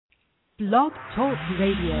Blog Talk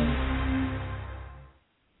Radio.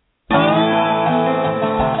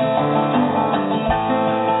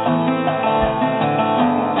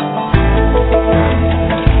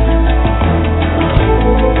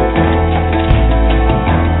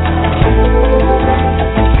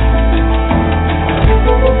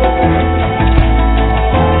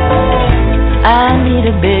 I need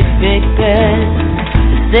a big, big bed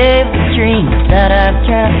to save the dreams that I've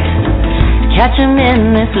kept. Catch 'em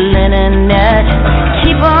in this linen net.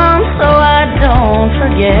 Keep 'em so I don't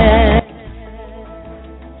forget.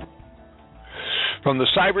 From the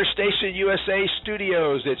Cyberstation USA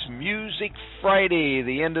studios, it's Music Friday,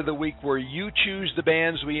 the end of the week where you choose the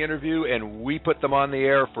bands we interview and we put them on the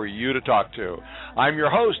air for you to talk to. I'm your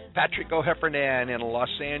host, Patrick O'Heffernan, in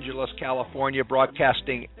Los Angeles, California,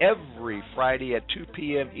 broadcasting every Friday at 2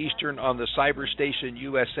 p.m. Eastern on the Cyberstation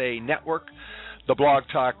USA network, the Blog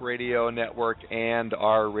Talk Radio Network, and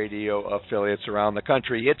our radio affiliates around the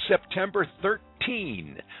country. It's September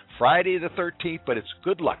 13, Friday the 13th, but it's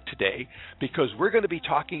good luck today because we're going to be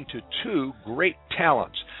talking to two great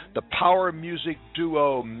talents, the power music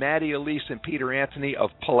duo Maddie Elyse and Peter Anthony of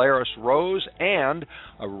Polaris Rose, and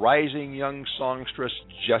a rising young songstress,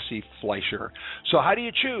 Jessie Fleischer. So how do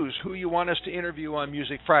you choose who you want us to interview on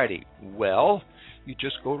Music Friday? Well, you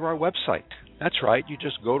just go to our website. That's right. You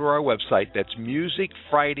just go to our website. That's Music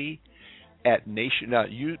Friday at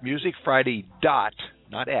Music Friday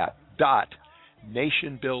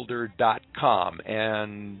nationbuilder.com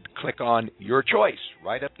and click on Your Choice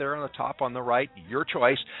right up there on the top on the right, Your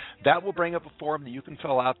Choice. That will bring up a form that you can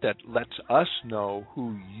fill out that lets us know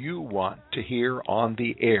who you want to hear on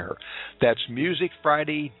the air. That's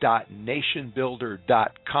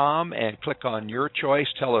musicfriday.nationbuilder.com and click on Your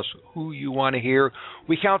Choice. Tell us who you want to hear.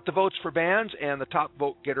 We count the votes for bands, and the top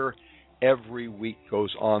vote getter every week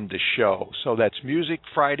goes on the show. So that's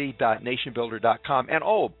musicfriday.nationbuilder.com. And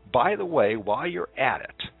oh, by the way, while you're at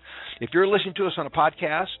it, if you're listening to us on a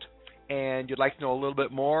podcast and you'd like to know a little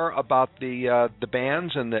bit more about the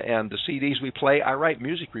bands and the CDs we play, I write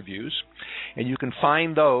music reviews, and you can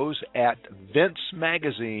find those at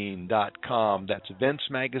vincemagazine.com. That's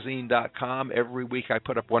vincemagazine.com. Every week I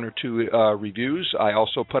put up one or two reviews. I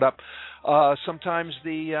also put up sometimes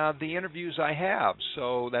the interviews I have.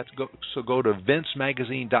 So go to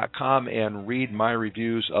vincemagazine.com and read my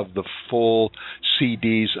reviews of the full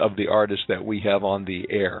CDs of the artists that we have on the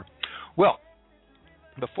air. Well,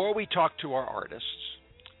 before we talk to our artists,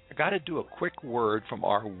 I got to do a quick word from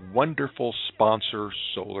our wonderful sponsor,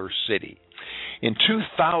 Solar City. In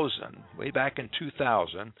 2000, way back in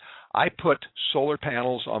 2000, I put solar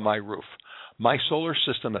panels on my roof. My solar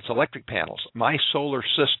system, that's electric panels, my solar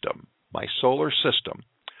system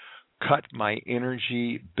cut my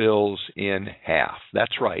energy bills in half.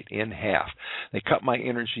 That's right, in half. They cut my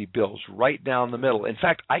energy bills right down the middle. In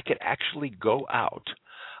fact, I could actually go out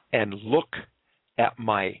and look at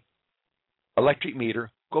my electric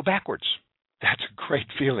meter go backwards. That's a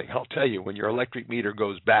great feeling, I'll tell you, when your electric meter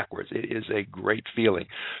goes backwards. It is a great feeling.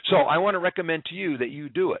 So I want to recommend to you that you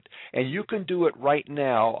do it. And you can do it right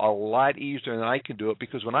now a lot easier than I can do it,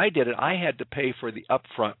 because when I did it, I had to pay for the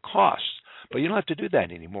upfront costs. But you don't have to do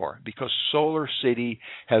that anymore because Solar City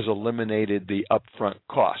has eliminated the upfront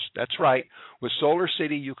cost. That's right. With Solar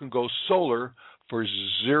City, you can go solar for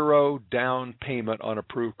zero down payment on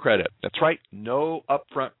approved credit. That's right, no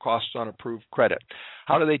upfront costs on approved credit.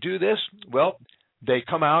 How do they do this? Well, they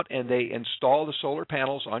come out and they install the solar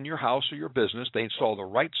panels on your house or your business. They install the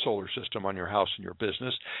right solar system on your house and your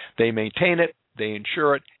business. They maintain it, they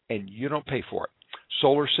insure it, and you don't pay for it.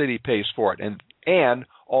 Solar City pays for it. And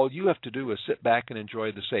all you have to do is sit back and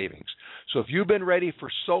enjoy the savings. So if you've been ready for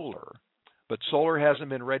solar, but solar hasn't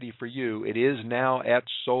been ready for you, it is now at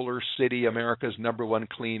Solar City, America's #1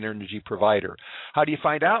 clean energy provider. How do you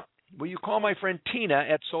find out? Well, you call my friend Tina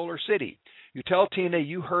at Solar City. You tell Tina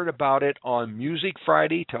you heard about it on Music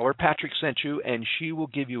Friday. Tell her Patrick sent you, and she will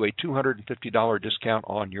give you a $250 discount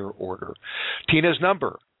on your order. Tina's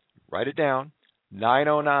number, write it down,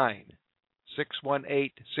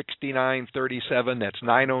 909-618-6937. That's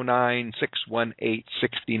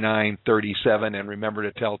 909-618-6937. And remember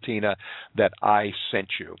to tell Tina that I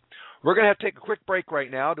sent you. We're going to have to take a quick break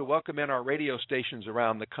right now to welcome in our radio stations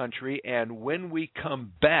around the country. And when we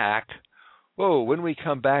come back,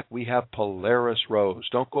 we have Polaris Rose.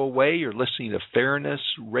 Don't go away. You're listening to Fairness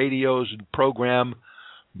Radio's program,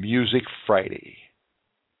 Music Friday.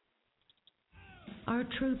 Our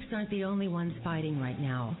troops aren't the only ones fighting right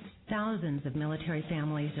now. Thousands of military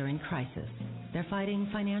families are in crisis. They're fighting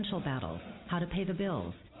financial battles, how to pay the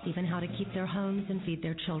bills, even how to keep their homes and feed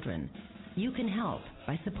their children. You can help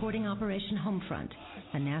by supporting Operation Homefront.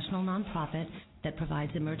 a national nonprofit that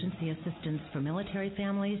provides emergency assistance for military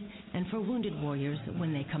families and for wounded warriors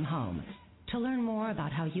when they come home. To learn more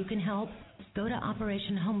about how you can help, go to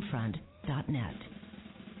OperationHomefront.net.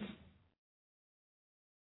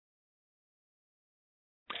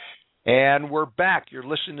 And we're back. You're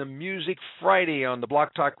listening to Music Friday on the Blog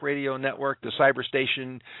Talk Radio Network, the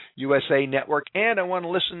Cyberstation USA Network, and I want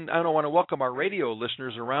to welcome our radio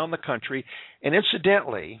listeners around the country. And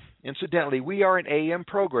incidentally, we are an AM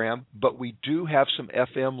program, but we do have some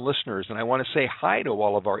FM listeners, and I want to say hi to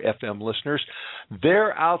all of our FM listeners.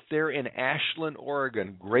 They're out there in Ashland,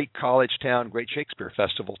 Oregon, great college town, great Shakespeare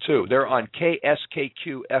Festival too. They're on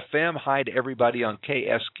KSKQ FM. Hi to everybody on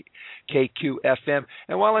KSKQ FM.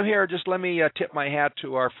 And while I'm here, just let me tip my hat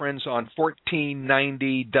to our friends on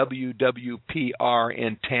 1490 WWPR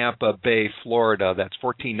in Tampa Bay, Florida. That's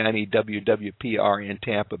 1490 WWPR in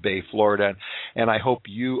Tampa Bay, Florida. And I hope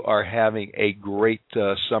you are having a great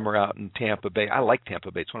summer out in Tampa Bay. I like Tampa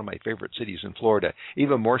Bay. It's one of my favorite cities in Florida,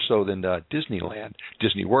 even more so than Disneyland,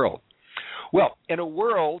 Disney World. Well, in a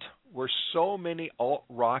world where so many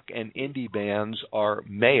alt-rock and indie bands are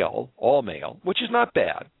all male, which is not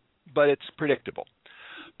bad, but it's predictable.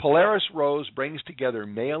 Polaris Rose brings together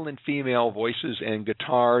male and female voices and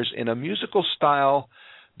guitars in a musical style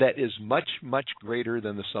that is much, much greater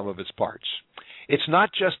than the sum of its parts. It's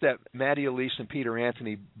not just that Maddie, Elyse, and Peter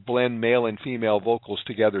Anthony blend male and female vocals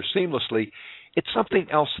together seamlessly. It's something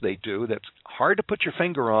else they do that's hard to put your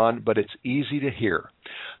finger on, but it's easy to hear.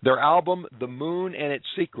 Their album, The Moon and Its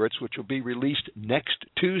Secrets, which will be released next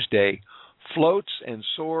Tuesday, floats and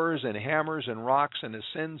soars and hammers and rocks and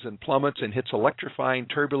ascends and plummets and hits electrifying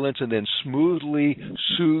turbulence and then smoothly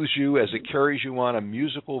soothes you as it carries you on a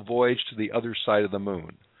musical voyage to the other side of the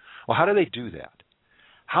moon. Well, how do they do that?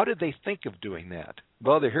 How did they think of doing that?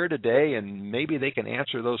 Well, they're here today, and maybe they can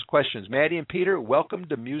answer those questions. Maddie and Peter, welcome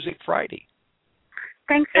to Music Friday.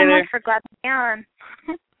 Thanks so much for glad to be on.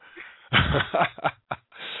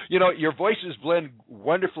 You know, your voices blend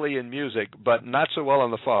wonderfully in music, but not so well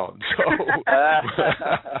on the phone. So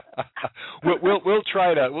we'll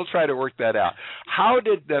try to work that out. How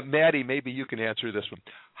did Maddie? Maybe you can answer this one.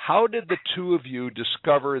 How did the two of you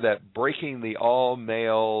discover that breaking the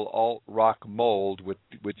all-male alt-rock mold with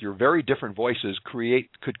your very different voices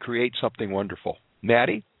could create something wonderful?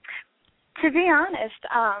 Maddie? To be honest,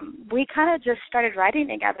 we kind of just started writing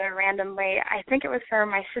together randomly. I think it was for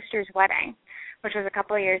my sister's wedding, which was a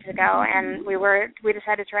couple of years ago, and we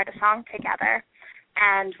decided to write a song together,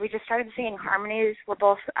 and we just started singing harmonies. We're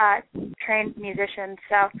both trained musicians,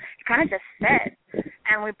 so it kind of just fit,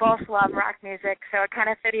 and we both love rock music, so it kind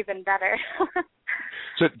of fit even better.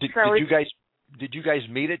 So did you guys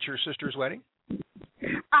meet at your sister's wedding?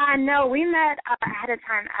 No, we met ahead of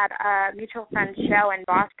time at a mutual friend's show in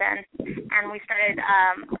Boston, and we started,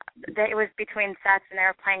 it was between sets, and they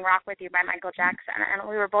were playing Rock With You by Michael Jackson, and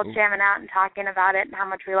we were both jamming out and talking about it and how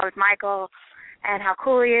much we loved Michael and how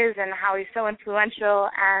cool he is and how he's so influential,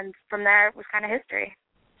 and from there it was kind of history.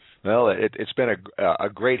 Well, it's been a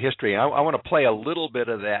great history. I want to play a little bit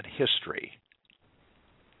of that history.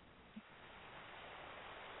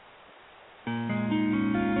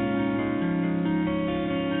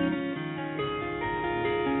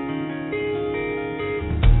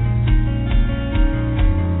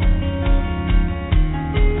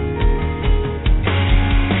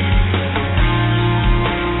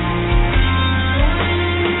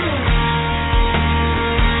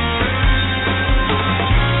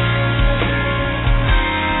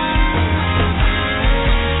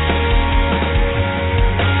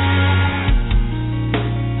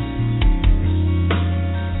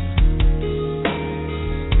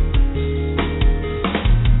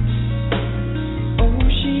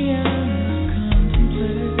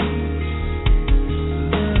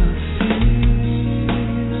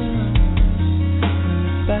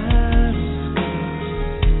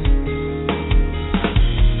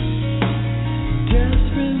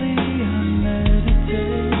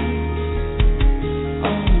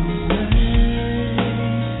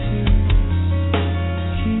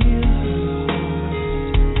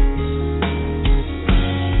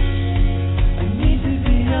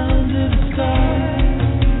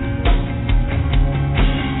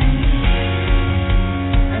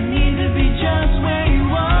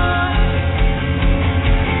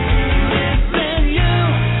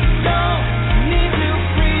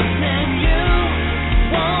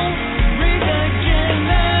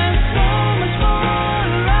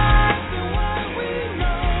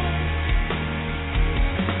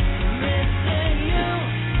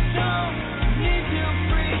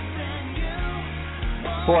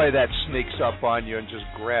 boy, that sneaks up on you and just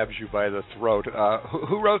grabs you by the throat.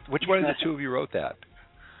 Who wrote? Which one of the two of you wrote that?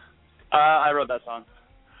 I wrote that song.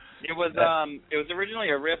 It was originally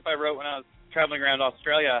a riff I wrote when I was traveling around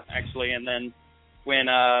Australia, actually, and then when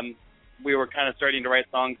we were kind of starting to write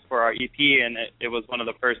songs for our EP, and it was one of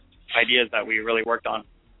the first ideas that we really worked on.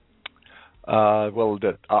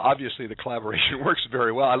 Obviously the collaboration works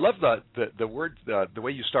very well. I love the word, the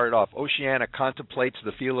way you started off. Oceana contemplates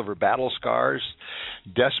the feel of her battle scars.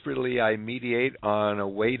 Desperately I meditate on a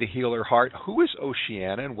way to heal her heart. Who is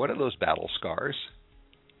Oceana, and what are those battle scars?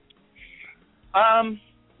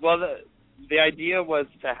 Well, the idea was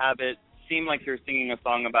to have it seem like you're singing a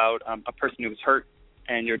song about a person who's hurt,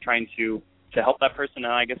 and you're trying to help that person, and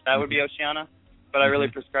I guess that would be Oceana. But I really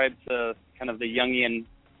prescribed to kind of the Jungian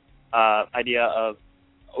idea of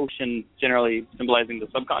ocean generally symbolizing the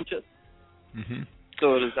subconscious. Mm-hmm.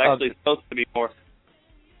 So it was actually supposed to be more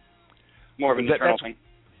of an internal thing.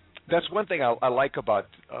 That's one thing I like about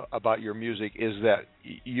your music, is that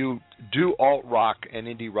you do alt rock and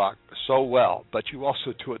indie rock so well, but you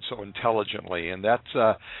also do it so intelligently, and that's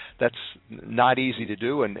not easy to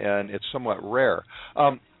do, and it's somewhat rare.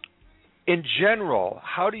 In general,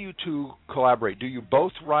 how do you two collaborate? Do you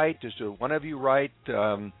both write? Does one of you write?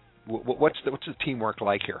 What's the teamwork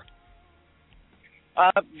like here?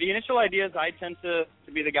 The initial ideas, I tend to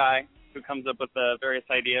be the guy who comes up with the various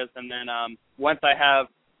ideas, and then once I have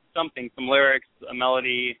something, some lyrics, a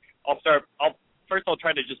melody, I'll try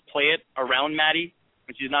to just play it around Maddie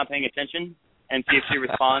when she's not paying attention and see if she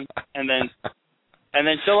responds, and then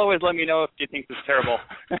she'll always let me know if she thinks it's terrible.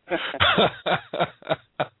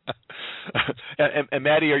 and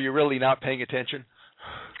Maddie, are you really not paying attention?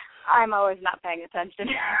 I'm always not paying attention.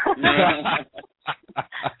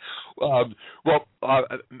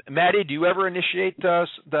 Maddie, do you ever initiate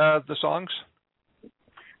the songs?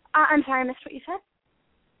 I'm sorry, I missed what you said.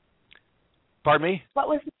 Pardon me? What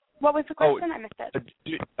was the question? I missed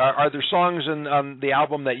it. Are there songs on the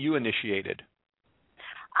album that you initiated?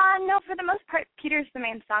 No, for the most part, Peter's the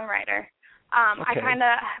main songwriter. Okay.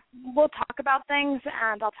 We'll talk about things,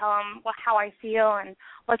 and I'll tell him how I feel and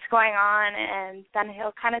what's going on, and then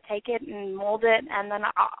he'll kind of take it and mold it, and then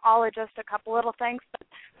I'll adjust a couple little things. But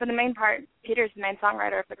for the main part, Peter's the main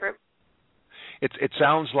songwriter of the group. It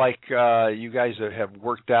sounds like you guys have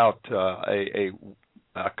worked out a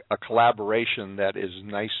collaboration that is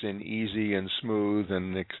nice and easy and smooth,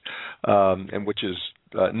 and which is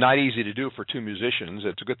not easy to do for two musicians.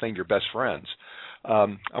 It's a good thing you're best friends.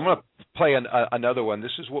 I'm going to play another one.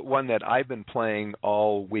 This is one that I've been playing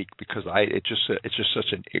all week because it's just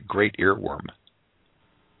such a great earworm.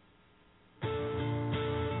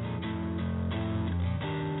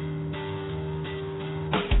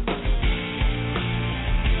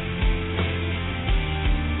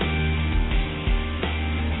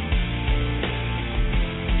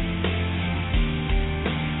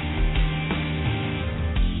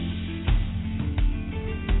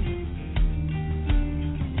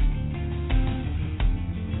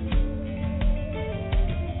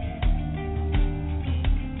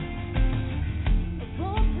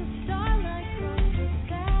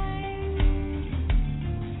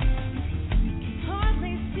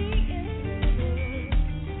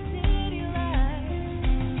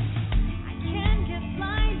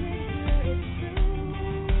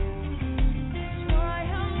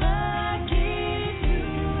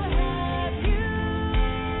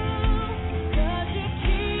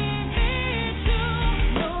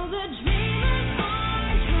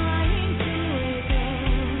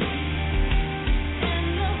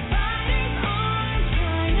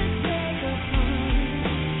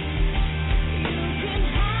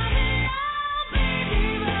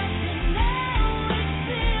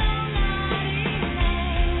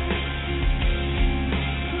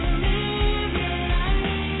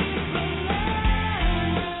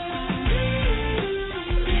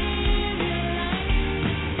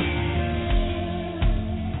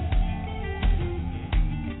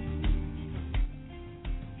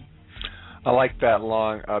 I like that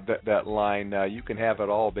line. You can have it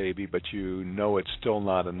all, baby, but you know it's still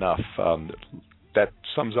not enough. That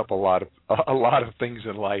sums up a lot of things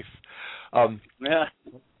in life. Yeah.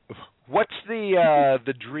 What's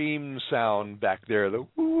the dream sound back there? The woo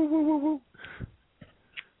woo woo woo woo.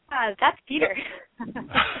 That's Peter.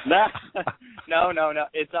 No.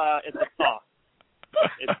 It's a saw.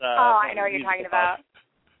 I know what you're talking about.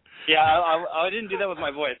 Yeah, I didn't do that with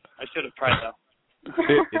my voice. I should have tried though.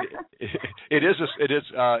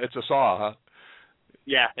 It's a saw, huh?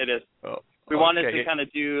 Yeah, it is. Oh, we wanted to kind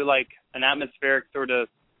of do like an atmospheric sort of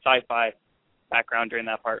sci-fi background during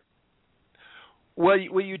that part. Well,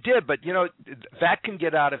 you did, but that can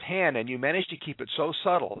get out of hand, and you managed to keep it so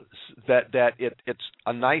subtle that it's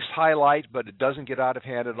a nice highlight, but it doesn't get out of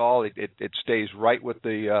hand at all. It stays right with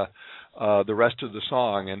the rest of the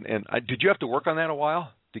song. And did you have to work on that a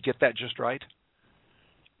while to get that just right?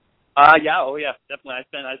 Yeah, definitely.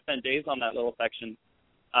 I spent days on that little section.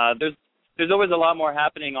 There's always a lot more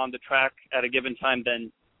happening on the track at a given time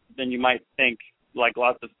than you might think, like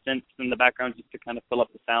lots of synths in the background just to kind of fill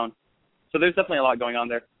up the sound. So there's definitely a lot going on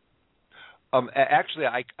there. Actually,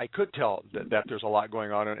 I could tell that there's a lot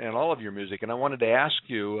going on in all of your music, and I wanted to ask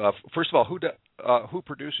you, first of all, who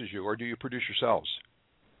produces you, or do you produce yourselves?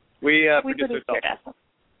 We produce ourselves.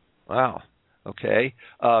 Wow. Okay.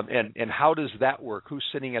 And how does that work? Who's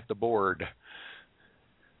sitting at the board?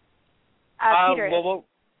 Peter.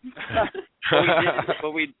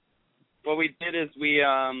 What we did is we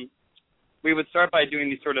would start by doing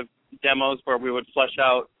these sort of demos where we would flesh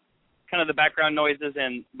out kind of the background noises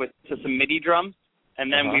and to some MIDI drums,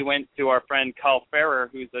 and then we went to our friend Carl Ferrer,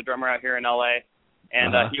 who's a drummer out here in LA,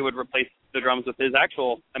 and he would replace the drums with his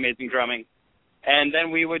actual amazing drumming, and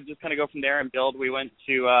then we would just kind of go from there and build. We went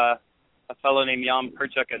to a fellow named Jan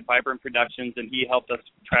Perchuk at Vibrant Productions, and he helped us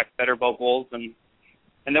track better vocals, and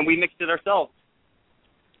then we mixed it ourselves.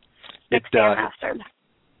 Mixed and mastered.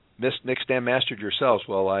 Mixed and mastered yourselves.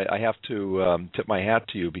 Well, I have to tip my hat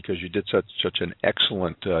to you because you did such an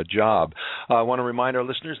excellent job. I want to remind our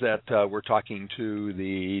listeners that we're talking to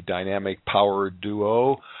the dynamic power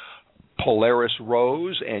duo Polaris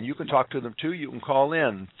Rose, and you can talk to them too. You can call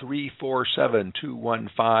in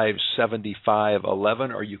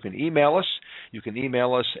 347-215-7511, or you can email us. You can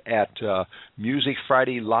email us at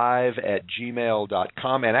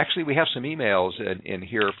musicfridaylive@gmail.com. And actually, we have some emails in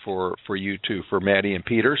here for you too, for Maddie and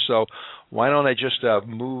Peter. So why don't I just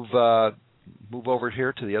move over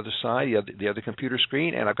here to the other side, the other computer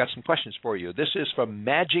screen, and I've got some questions for you. This is from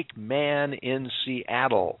Magic Man in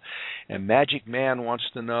Seattle, and Magic Man wants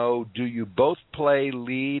to know, do you both play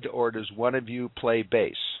lead, or does one of you play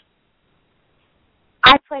bass?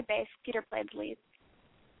 I play bass. Peter played lead.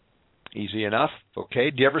 Easy enough. Okay.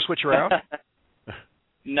 Do you ever switch around?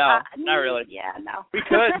 No, not really. Yeah, no. We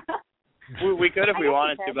could. we could if we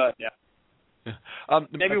wanted to, but yeah.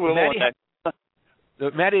 Maybe we won't.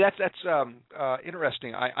 Maddie, that's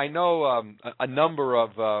interesting. I know a number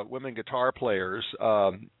of women guitar players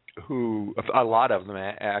who, a lot of them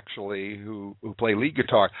actually, who play lead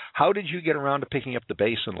guitar. How did you get around to picking up the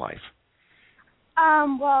bass in life?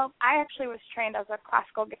 Well, I actually was trained as a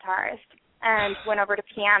classical guitarist and went over to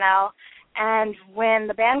piano. And when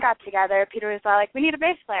the band got together, Peter was like, we need a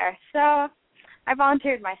bass player. So I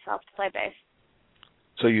volunteered myself to play bass.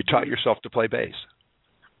 So you taught yourself to play bass?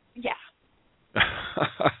 Yeah.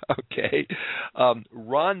 Okay.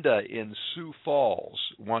 Rhonda in Sioux Falls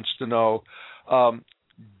wants to know,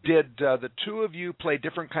 did the two of you play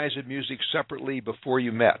different kinds of music separately before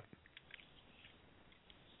you met?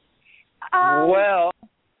 Well,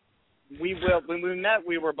 when we met,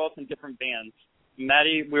 we were both in different bands.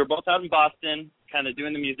 Maddie, we were both out in Boston, kind of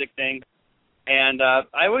doing the music thing. And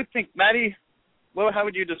I would think, Maddie, how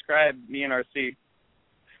would you describe me and RC?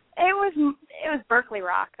 It was Berkeley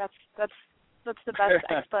rock. That's the best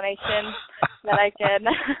explanation that I can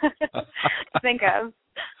think of.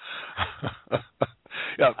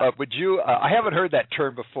 Yeah, would you? I haven't heard that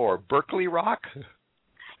term before. Berkeley rock.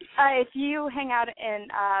 If you hang out in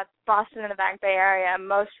Boston and the Back Bay area,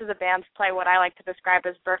 most of the bands play what I like to describe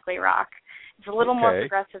as Berkeley rock. It's a little more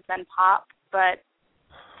progressive than pop, but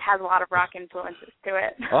has a lot of rock influences to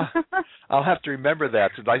it. I'll have to remember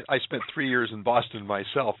that. I spent 3 years in Boston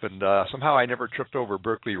myself, and somehow I never tripped over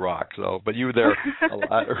Berkeley rock. But you were there a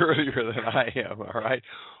lot earlier than I am. All right.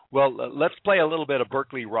 Well, let's play a little bit of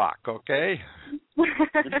Berkeley rock, okay?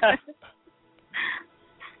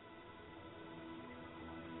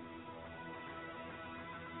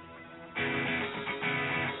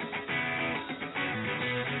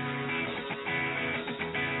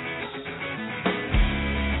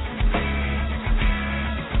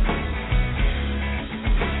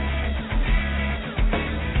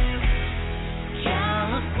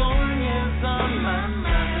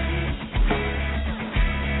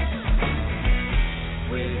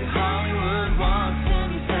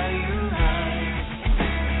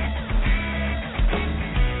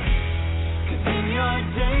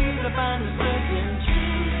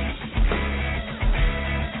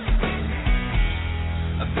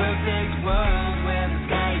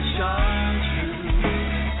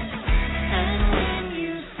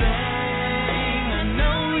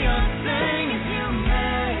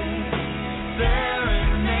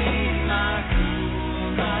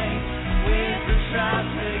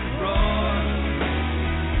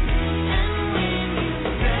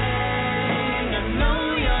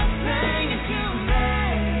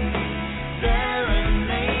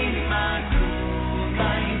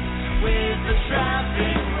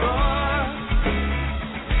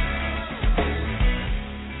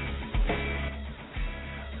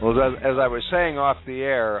 Well, as I was saying off the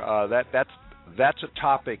air, that's a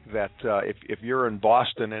topic that if you're in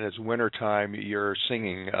Boston and it's wintertime, you're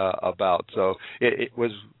singing about. So it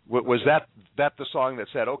was that the song that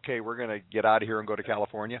said, okay, we're going to get out of here and go to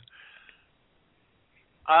California?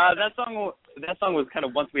 That song was kind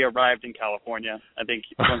of once we arrived in California. I think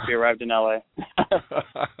once we arrived in LA.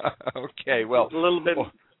 Okay, well, a little bit.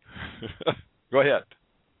 Go ahead.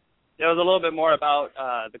 It was a little bit more about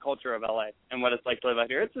the culture of LA and what it's like to live out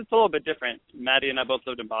here. It's a little bit different. Maddie and I both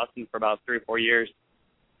lived in Boston for about 3 or 4 years,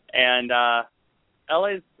 and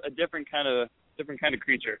LA is a different kind of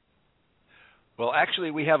creature. Well, actually,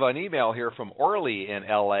 we have an email here from Orly in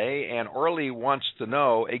L.A., and Orly wants to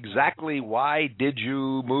know exactly why did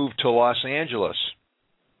you move to Los Angeles?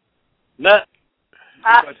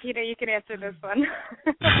 Peter, you can answer this one.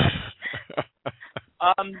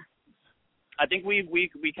 I think we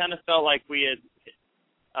kind of felt like we had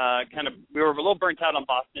we were a little burnt out on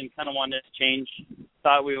Boston, kind of wanted to change,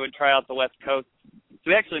 thought we would try out the West Coast. So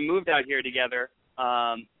we actually moved out here together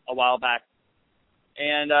a while back,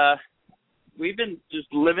 and we've been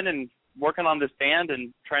just living and working on this band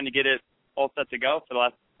and trying to get it all set to go for the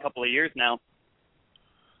last couple of years now.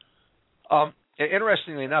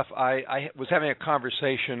 Interestingly enough, I was having a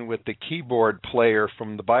conversation with the keyboard player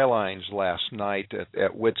from the Bylines last night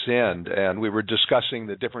at Wits End, and we were discussing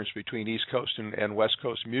the difference between East Coast and West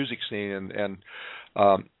Coast music scene, and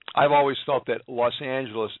I've always felt that Los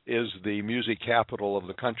Angeles is the music capital of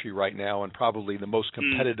the country right now and probably the most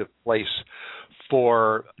competitive place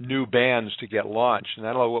for new bands to get launched. And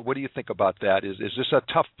I don't know, what do you think about that? Is this a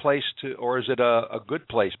tough place or is it a good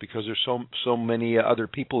place because there's so many other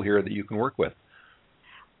people here that you can work with?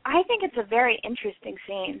 I think it's a very interesting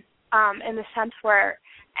scene in the sense where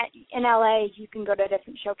in LA you can go to a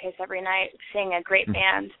different showcase every night, sing a great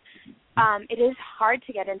band. It is hard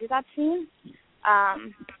to get into that scene.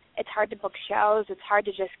 It's hard to book shows. It's hard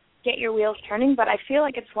to just get your wheels turning, but I feel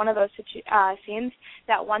like it's one of those scenes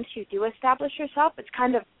that once you do establish yourself, it's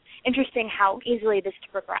kind of interesting how easily it is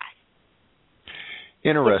to progress.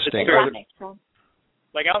 Interesting.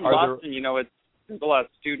 Like out in Boston, it's a lot of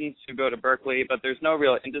students who go to Berkeley, but there's no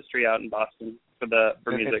real industry out in Boston for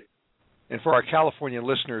music. And for our California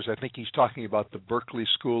listeners, I think he's talking about the Berkeley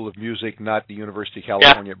School of Music, not the University of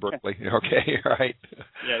California, Berkeley. Okay, all right.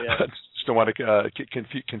 Yeah. Just don't want to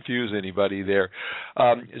confuse anybody there.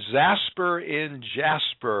 Zasper in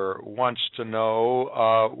Jasper wants to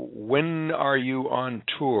know, when are you on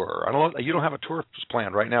tour? I don't know, you don't have a tour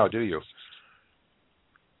planned right now, do you?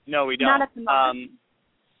 No, we don't. Not at the moment.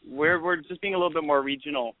 We're just being a little bit more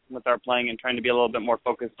regional with our playing and trying to be a little bit more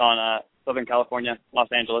focused on Southern California, Los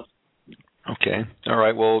Angeles. Okay. All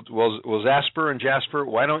right. Well, Zasper and Jasper,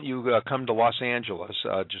 why don't you come to Los Angeles?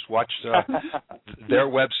 Just watch their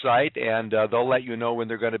website, and they'll let you know when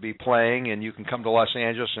they're going to be playing, and you can come to Los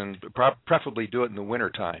Angeles and preferably do it in the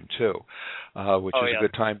wintertime, too, which is a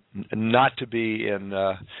good time not to be in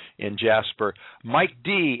Jasper. Mike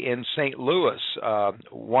D. in St. Louis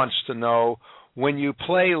wants to know, when you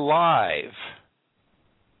play live,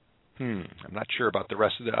 I'm not sure about the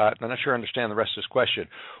rest of I'm not sure I understand the rest of this question.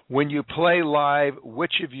 When you play live,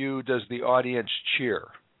 which of you does the audience cheer?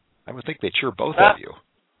 I would think they cheer both of you.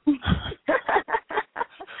 I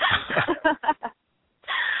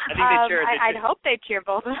think they cheer. I'd hope they cheer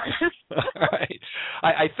both of us. Right.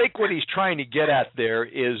 I think what he's trying to get at there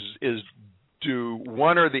is do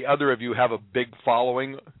one or the other of you have a big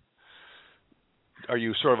following? Are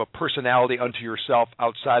you sort of a personality unto yourself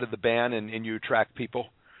outside of the band, and you attract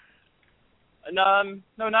people? No,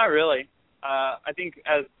 not really. I think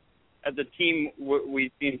as a team,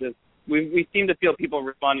 we seem to feel people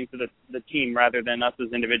responding to the team rather than us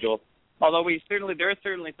as individuals. Although there is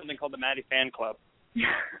certainly something called the Maddie Fan Club.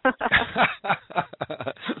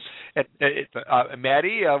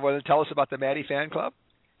 Maddie, want to tell us about the Maddie Fan Club?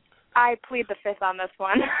 I plead the fifth on this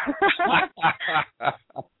one.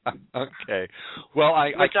 Okay. Well,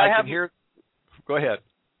 I can hear. Go ahead.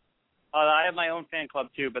 I have my own fan club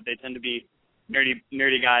too, but they tend to be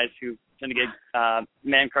nerdy guys who tend to get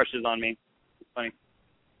man crushes on me. It's funny.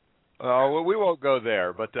 Well, we won't go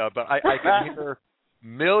there, but I can hear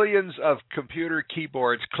millions of computer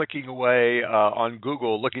keyboards clicking away on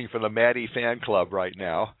Google looking for the Maddie Fan Club right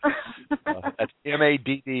now. That's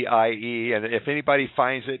MADDIE, and if anybody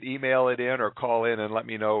finds it, email it in or call in and let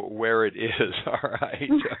me know where it is. All right.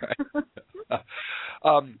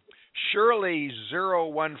 Shirley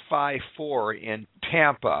 0154 in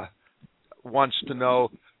Tampa wants to know,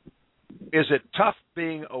 is it tough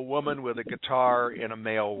being a woman with a guitar in a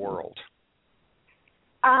male world?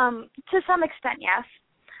 To some extent, yes.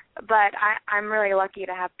 But I'm really lucky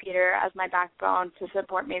to have Peter as my backbone to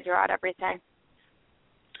support me throughout everything.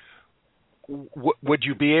 Would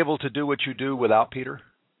you be able to do what you do without Peter?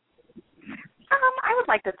 I would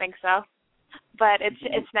like to think so, but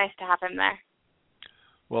it's nice to have him there.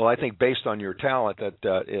 Well, I think based on your talent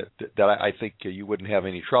that I think you wouldn't have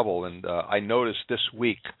any trouble. And I noticed this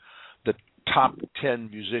week the top 10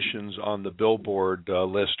 musicians on the Billboard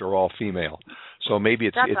list are all female. So maybe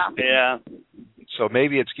it's yeah. So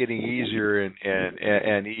maybe it's getting easier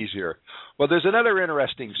and easier. Well, there's another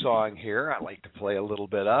interesting song here I'd like to play a little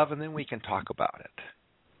bit of, and then we can talk about it.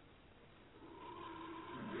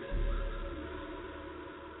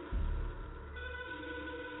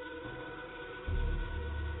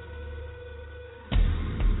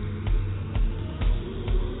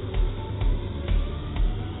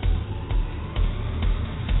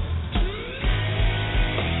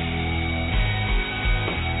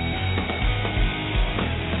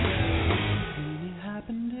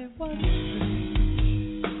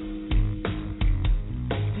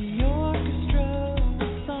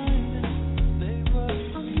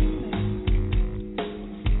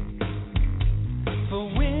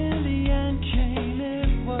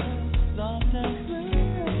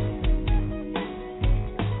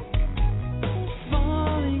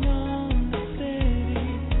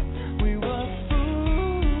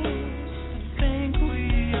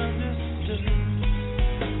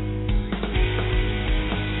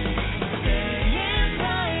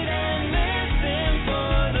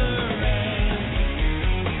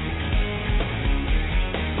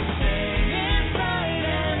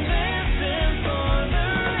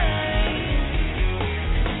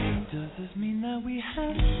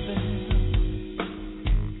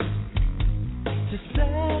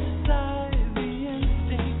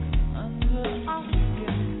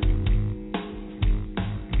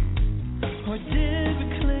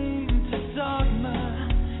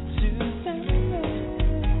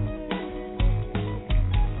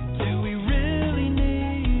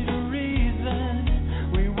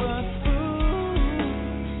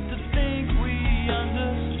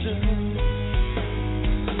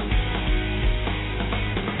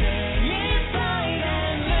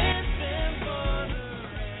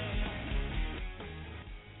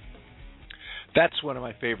 That's one of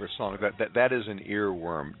my favorite songs. That is an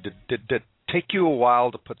earworm. Did it take you a while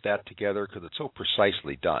to put that together? Because it's so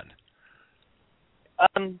precisely done.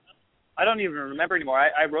 I don't even remember anymore.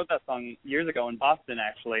 I wrote that song years ago in Boston,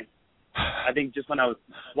 actually. I think just when I was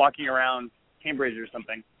walking around Cambridge or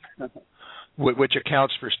something. Which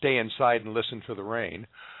accounts for stay inside and listen for the rain.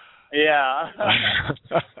 Yeah.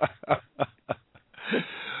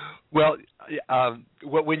 Well,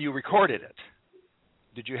 when you recorded it,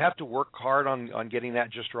 did you have to work hard on getting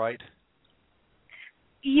that just right?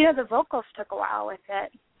 Yeah, the vocals took a while with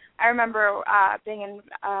it. I remember being in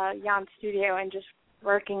Jan's studio and just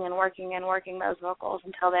working those vocals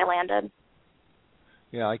until they landed.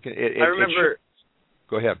 Yeah, I can. I remember.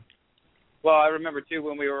 Go ahead. Well, I remember too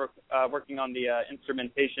when we were working on the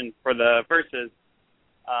instrumentation for the verses.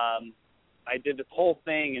 I did this whole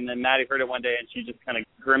thing, and then Maddie heard it one day, and she just kind of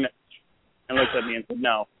grimaced and looked at me and said,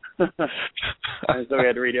 "No." And so we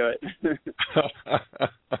had to redo it.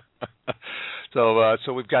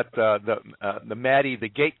 So we've got the Maddie the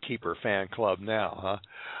Gatekeeper fan club now, huh?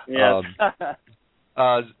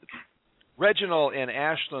 Yes. Reginald in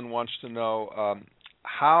Ashland wants to know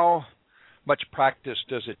how much practice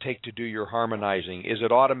does it take to do your harmonizing? Is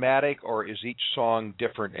it automatic, or is each song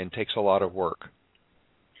different and takes a lot of work?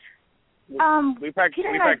 We practice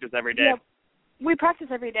every day. Yeah, we practice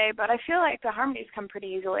every day, but I feel like the harmonies come pretty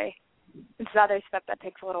easily. It's the other stuff that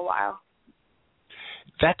takes a little while.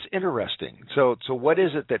 That's interesting. So what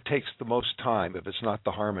is it that takes the most time if it's not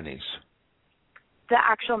the harmonies? The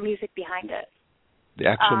actual music behind it. The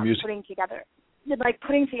actual music. Putting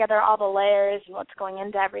together all the layers and what's going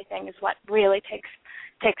into everything is what really takes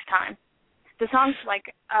time. The songs,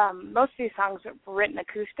 most of these songs are written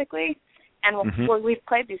acoustically, and we've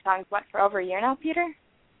played these songs, for over a year now, Peter?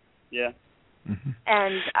 Yeah. Mm-hmm.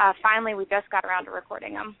 And finally, we just got around to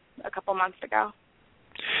recording them a couple months ago.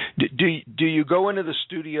 Do you go into the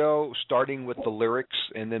studio starting with the lyrics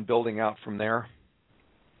and then building out from there?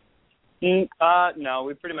 No,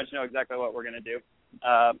 we pretty much know exactly what we're going to do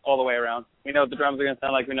all the way around. We know what the drums are going to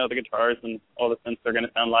sound like. We know what the guitars and all the synths are going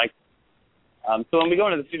to sound like. So when we go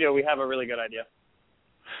into the studio, we have a really good idea.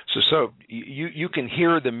 So you can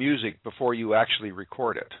hear the music before you actually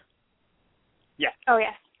record it? Yeah. Oh,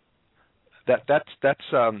 yes.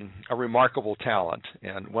 That's a remarkable talent,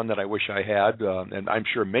 and one that I wish I had, and I'm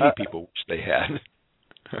sure many people wish they had.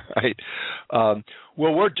 Right.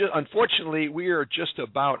 Well, unfortunately, we are just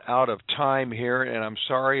about out of time here, and I'm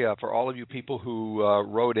sorry for all of you people who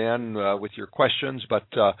wrote in with your questions, but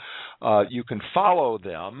you can follow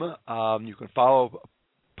them. You can follow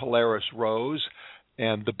Polaris Rose,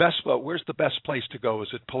 and where's the best place to go? Is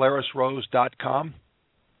it polarisrose.com?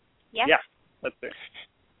 Yes. Yeah, that's it.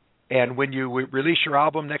 And when you release your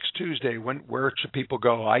album next Tuesday, where should people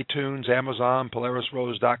go? iTunes, Amazon,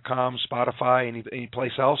 polarisrose.com, Spotify, any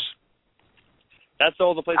place else? That's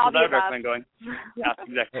all the places All the I would above. recommend going. Yeah,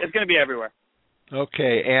 exactly. It's going to be everywhere.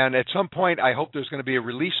 Okay, and at some point, I hope there's going to be a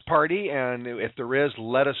release party, and if there is,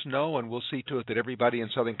 let us know, and we'll see to it that everybody in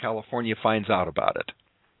Southern California finds out about it.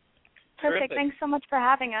 Perfect. Terrific. Thanks so much for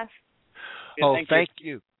having us. Yeah, Thank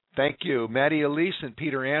you. Thank you. Maddie, Elyse, and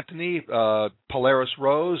Peter Anthony, Polaris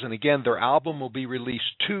Rose. And again, their album will be released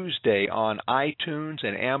Tuesday on iTunes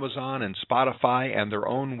and Amazon and Spotify and their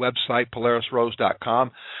own website,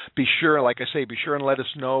 polarisrose.com. Be sure and let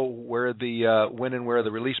us know when and where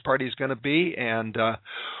the release party is going to be, and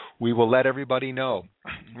we will let everybody know.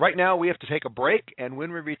 Right now, we have to take a break, and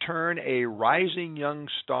when we return, a rising young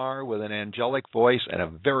star with an angelic voice and a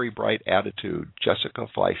very bright attitude, Jessica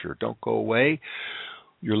Fleischer. Don't go away.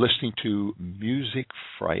 You're listening to Music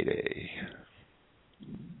Friday.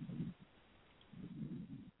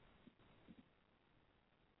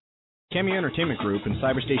 Cameo Entertainment Group and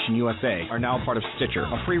Cyberstation USA are now part of Stitcher,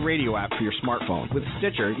 a free radio app for your smartphone. With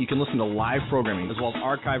Stitcher, you can listen to live programming as well as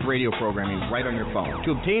archive radio programming right on your phone.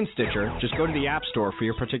 To obtain Stitcher, just go to the App Store for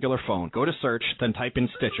your particular phone. Go to search, then type in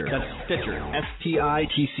Stitcher. That's Stitcher,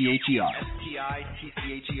 S-T-I-T-C-H-E-R.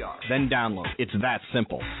 S-T-I-T-C-H-E-R. Then download. It's that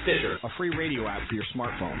simple. Stitcher, a free radio app for your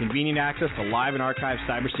smartphone. Convenient access to live and archived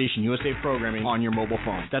Cyberstation USA programming on your mobile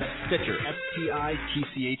phone. That's Stitcher,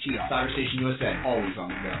 S-T-I-T-C-H-E-R. Cyberstation USA, always on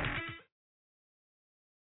the go.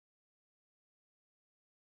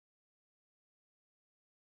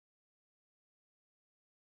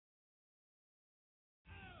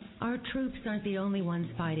 Our troops aren't the only ones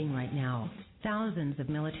fighting right now. Thousands of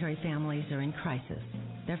military families are in crisis.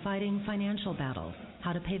 They're fighting financial battles,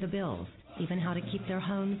 how to pay the bills, even how to keep their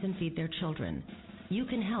homes and feed their children. You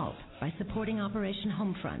can help by supporting Operation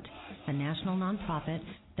Homefront, a national nonprofit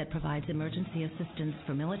that provides emergency assistance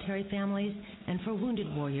for military families and for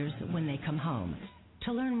wounded warriors when they come home.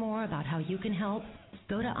 To learn more about how you can help,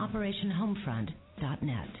 go to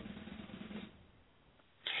operationhomefront.net.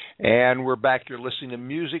 And we're back. You're listening to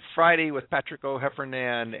Music Friday with Patrick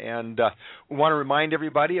O'Heffernan. And we want to remind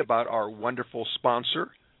everybody about our wonderful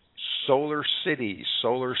sponsor, Solar City.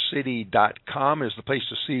 SolarCity.com is the place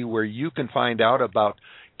to see where you can find out about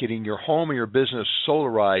getting your home or your business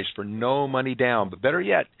solarized for no money down. But better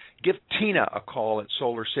yet, give Tina a call at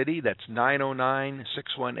Solar City. That's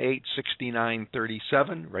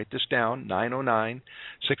 909-618-6937. Write this down,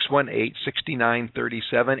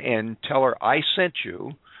 909-618-6937, and tell her I sent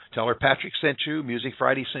you. Tell her Patrick sent you, Music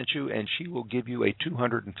Friday sent you, and she will give you a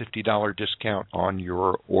 $250 discount on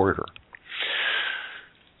your order.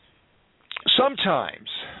 Sometimes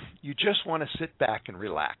you just want to sit back and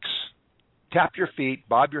relax. Tap your feet,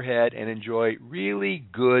 bob your head, and enjoy really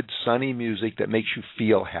good, sunny music that makes you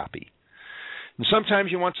feel happy. And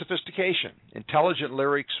sometimes you want sophistication, intelligent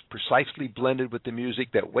lyrics precisely blended with the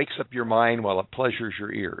music that wakes up your mind while it pleasures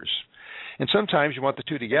your ears. And sometimes you want the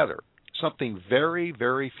two together, something very,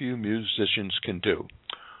 very few musicians can do.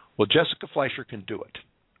 Well, Jessica Fleischer can do it.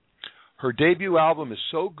 Her debut album is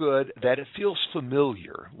so good that it feels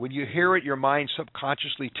familiar. When you hear it, your mind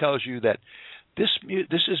subconsciously tells you that this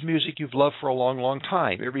is music you've loved for a long, long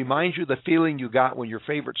time. It reminds you of the feeling you got when your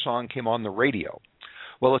favorite song came on the radio.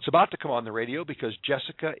 Well, it's about to come on the radio because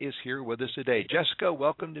Jessica is here with us today. Jessica,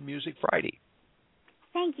 welcome to Music Friday.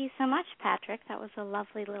 Thank you so much, Patrick. That was a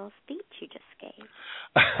lovely little speech you just gave.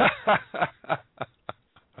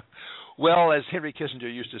 Well, as Henry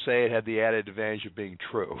Kissinger used to say, it had the added advantage of being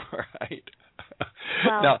true, right?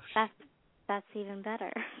 Well, now, that's even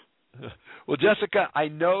better. Well, Jessica, I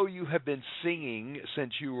know you have been singing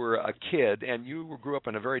since you were a kid, and you grew up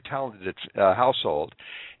in a very talented household,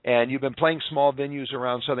 and you've been playing small venues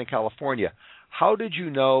around Southern California. How did you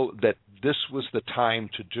know that this was the time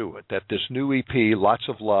to do it, that this new EP, Lots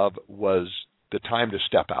of Love, was the time to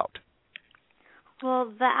step out?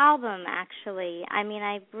 Well, the album, actually, I mean,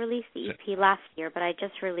 I released the EP last year, but I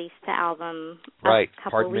just released the album a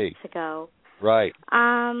couple weeks ago. Right.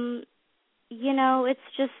 You know, it's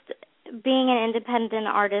just being an independent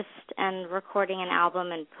artist and recording an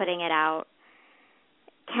album and putting it out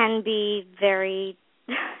can be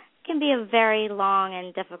a very long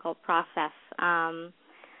and difficult process.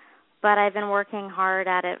 But I've been working hard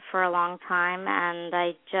at it for a long time, and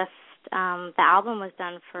I just the album was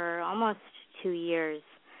done for almost 2 years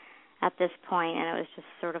at this point, and it was just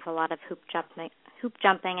sort of a lot of hoop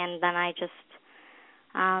jumping, and then I just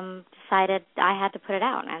decided I had to put it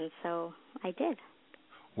out, and so I did.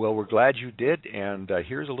 Well, we're glad you did, and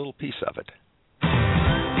here's a little piece of it.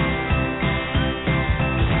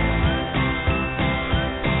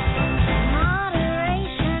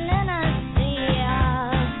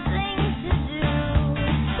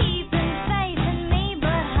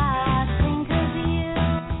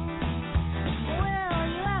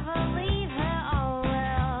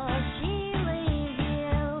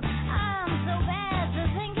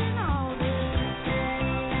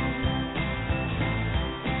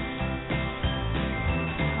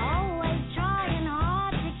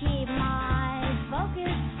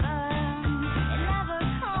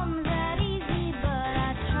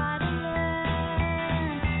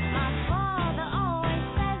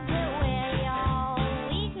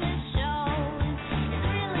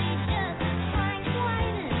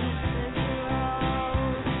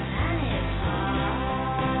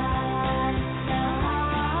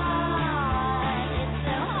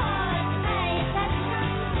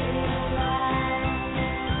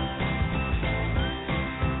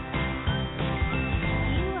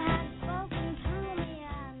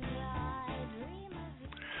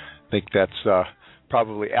 I think that's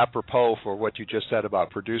probably apropos for what you just said about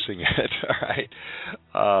producing it.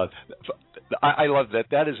 All right, I love that.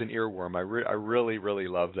 That is an earworm. I really, really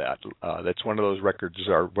love that. That's one of those records,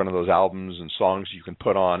 or one of those albums and songs you can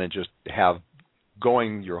put on and just have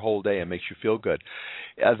going your whole day and makes you feel good.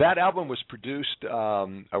 That album was produced, or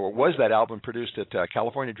was that album produced at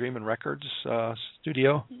California Dreamin Records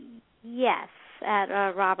studio? Yes. At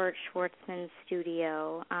Robert Schwartzman's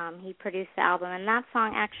studio. He produced the album, and that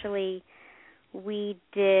song actually we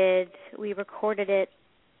recorded it,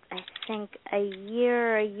 I think, a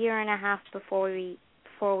year and a half before we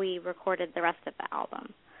recorded the rest of the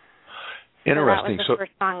album. Interesting. So that was the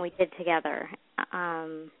first song we did together.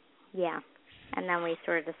 Yeah. And then we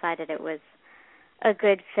sort of decided it was a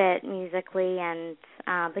good fit musically, and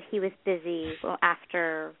but he was busy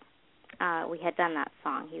after we had done that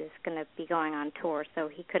song. He was going to be going on tour, so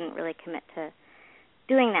he couldn't really commit to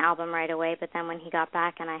doing the album right away. But then when he got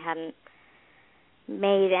back and I hadn't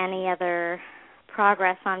made any other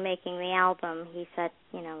progress on making the album, he said,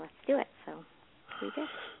 let's do it. So we did.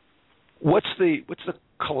 What's the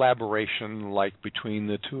collaboration like between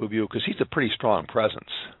the two of you? Because he's a pretty strong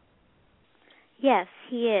presence. Yes,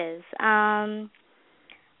 he is. I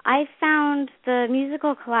found the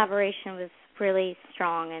musical collaboration was really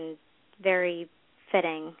strong and very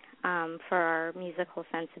fitting for our musical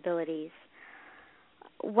sensibilities.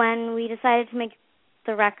 When we decided to make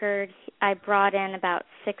the record, I brought in about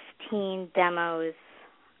 16 demos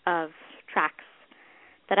of tracks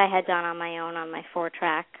that I had done on my own on my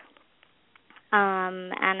 4-track,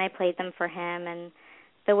 and I played them for him. And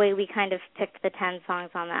the way we kind of picked the 10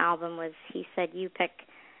 songs on the album was he said, you pick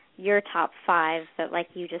your top 5 that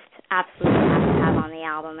you just absolutely have to have on the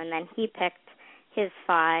album, and then he picked his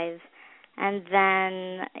 5. And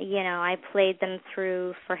then, I played them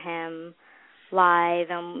through for him live,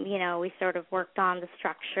 and, we sort of worked on the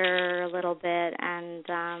structure a little bit, and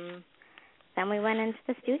then we went into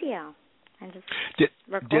the studio and just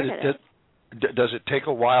recorded it. Does it take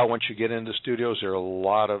a while once you get into studios? There are a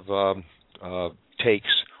lot of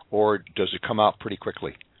takes, or does it come out pretty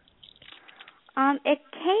quickly? It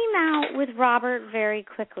came out with Robert very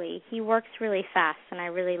quickly. He works really fast, and I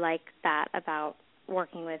really like that about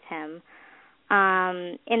working with him.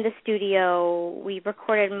 In the studio, we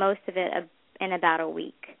recorded most of it in about a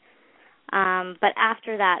week. But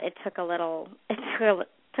after that, it took a little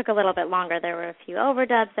bit longer. There were a few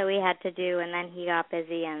overdubs that we had to do, and then he got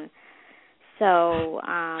busy, and so.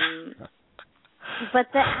 But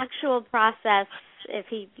the actual process, if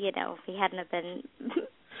he hadn't have been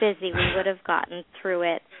busy, we would have gotten through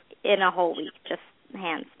it in a whole week, just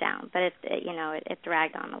hands down. But it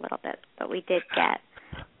dragged on a little bit. But we did get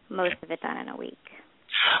most of it done in a week.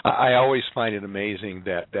 I always find it amazing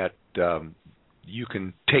that you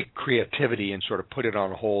can take creativity and sort of put it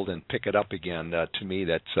on hold and pick it up again. To me,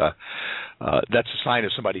 that's a sign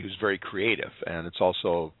of somebody who's very creative, and it's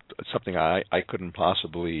also something I couldn't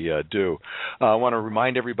possibly do. I want to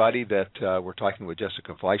remind everybody that we're talking with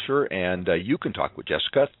Jessica Fleischer, and you can talk with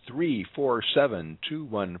Jessica,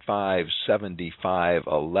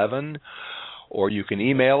 347-215-7511. Or you can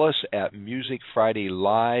email us at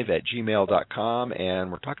musicfridaylive@gmail.com, and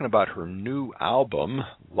we're talking about her new album,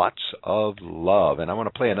 Lots of Love. And I want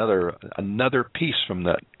to play another piece from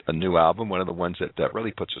a new album, one of the ones that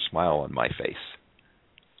really puts a smile on my face.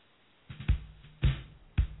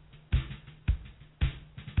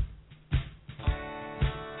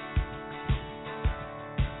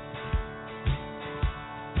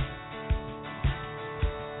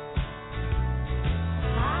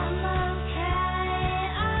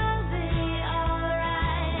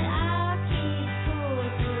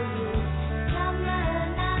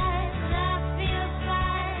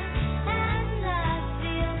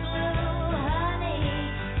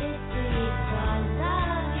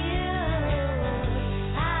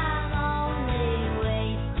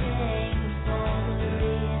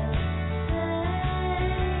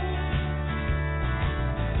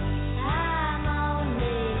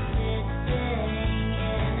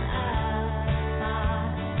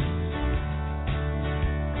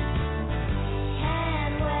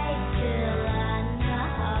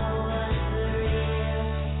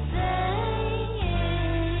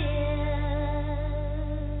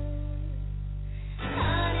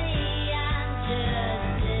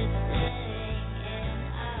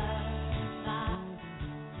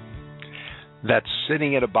 That's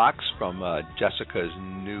Sitting in a Box from Jessica's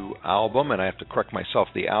new album, and I have to correct myself.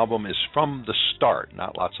 The album is From the Start,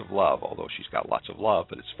 not Lots of Love, although she's got lots of love,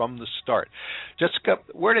 but it's From the Start. Jessica,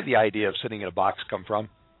 where did the idea of Sitting in a Box come from?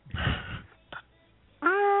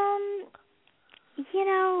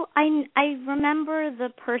 I remember the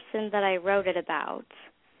person that I wrote it about.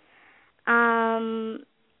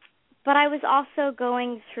 But I was also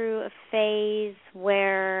going through a phase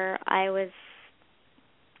where I was,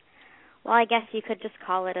 well, I guess you could just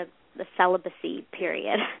call it a celibacy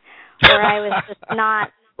period, where I was just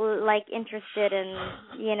not interested in,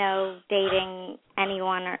 dating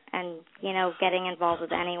anyone and getting involved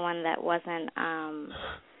with anyone that wasn't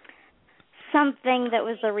something that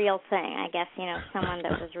was the real thing. I guess, someone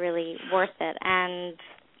that was really worth it. And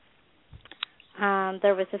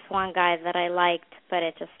there was this one guy that I liked, but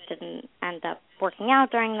it just didn't end up working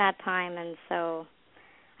out during that time, and so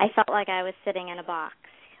I felt like I was sitting in a box,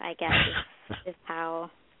 I guess, is how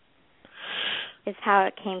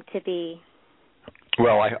it came to be.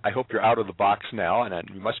 Well, I hope you're out of the box now, and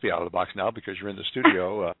you must be out of the box now because you're in the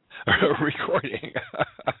studio recording.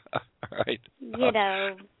 Right.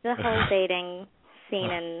 The whole dating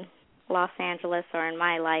scene in Los Angeles or in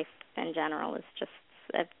my life in general is just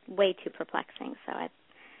way too perplexing, so I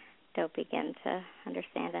don't begin to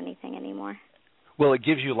understand anything anymore. Well, it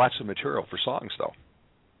gives you lots of material for songs, though.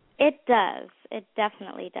 It does. It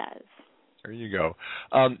definitely does. There you go.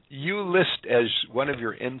 You list as one of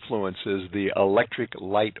your influences the Electric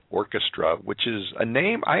Light Orchestra, which is a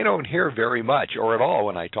name I don't hear very much or at all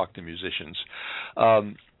when I talk to musicians.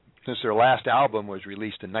 Since their last album was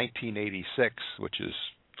released in 1986, which is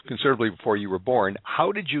considerably before you were born,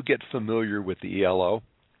 how did you get familiar with the ELO?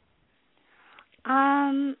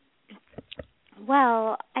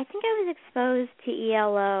 Well, I think I was exposed to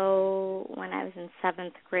ELO when I was in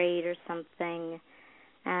 7th grade or something,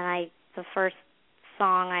 and the first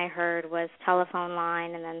song I heard was Telephone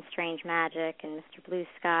Line and then Strange Magic and Mr. Blue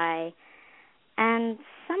Sky, and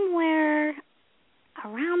somewhere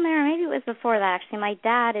around there, maybe it was before that actually, my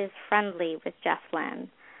dad is friendly with Jeff Lynne.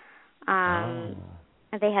 And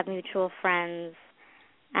they have mutual friends,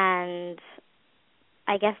 and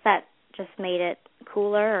I guess that just made it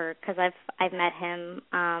cooler, because I've met him.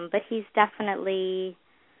 But he's definitely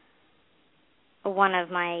one of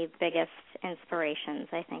my biggest inspirations.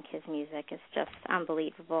 I think his music is just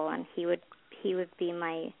unbelievable, and he would be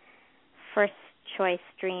my first choice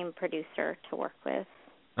dream producer to work with.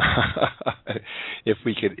 If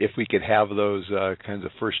we could have those kinds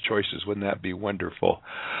of first choices, wouldn't that be wonderful?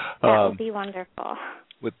 That would be wonderful.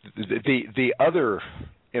 With the other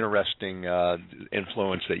interesting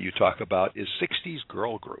influence that you talk about is 60s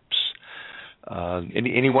girl groups.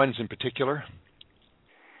 Any ones in particular?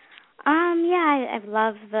 Yeah, I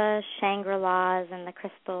love the Shangri-Las and the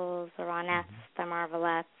Crystals, the Ronettes, the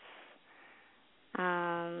Marvelettes.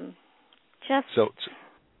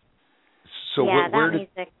 That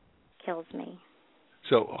music kills me.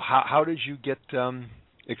 So how did you get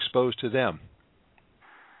exposed to them?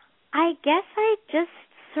 I guess I just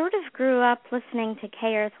sort of grew up listening to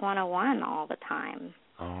K-Earth 101 all the time.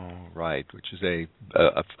 Oh, right, which is a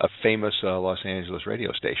famous Los Angeles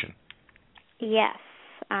radio station. Yes,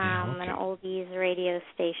 an oldies radio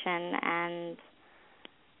station, and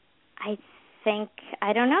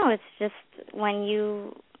I don't know, it's just when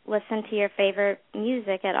you listen to your favorite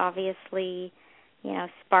music, it obviously,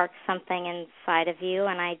 sparks something inside of you,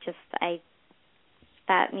 and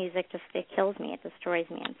that music it kills me. It destroys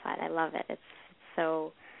me inside. I love it. It's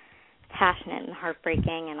so passionate and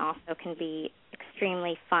heartbreaking, and also can be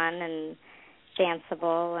extremely fun and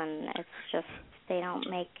danceable, and it's just, they don't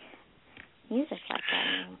make music like that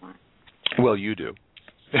anymore. Well, you do.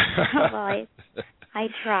 Well, I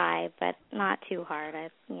try, but not too hard. I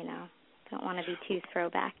don't want to be too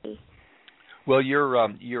throwbacky. Well,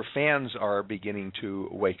 your fans are beginning to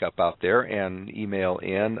wake up out there and email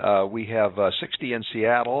in. We have 60 in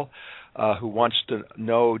Seattle who wants to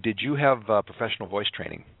know, did you have professional voice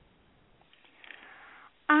training?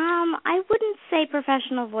 I wouldn't say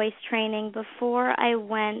professional voice training. Before I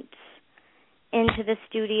went into the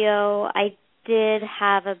studio, I did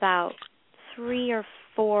have about 3 or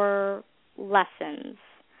 4 lessons.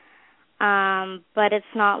 But it's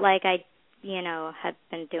not like I had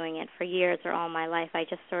been doing it for years or all my life. I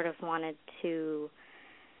just sort of wanted to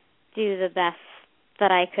do the best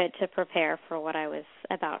that I could to prepare for what I was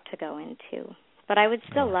about to go into. But I would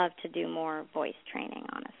still love to do more voice training,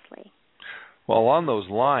 honestly. Well, along those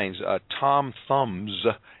lines, Tom Thumbs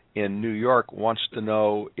in New York wants to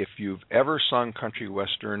know if you've ever sung country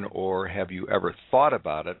western, or have you ever thought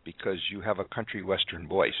about it, because you have a country western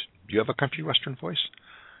voice. Do you have a country western voice?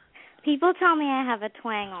 People tell me I have a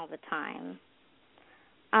twang all the time.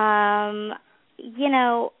 I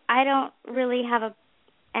don't really have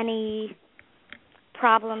any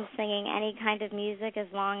problem singing any kind of music as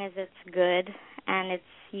long as it's good, and it's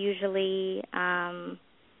usually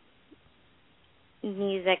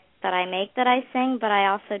music that I make that I sing, but I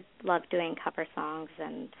also love doing cover songs,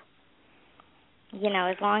 and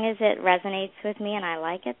as long as it resonates with me and I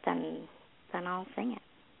like it, then I'll sing it.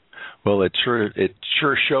 Well, it sure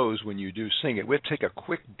shows when you do sing it. We'll take a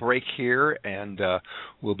quick break here, and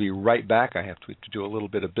we'll be right back. I have to do a little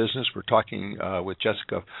bit of business. We're talking with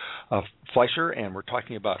Jessica Fleischer, and we're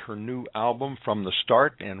talking about her new album, From the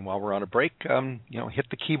Start. And while we're on a break, hit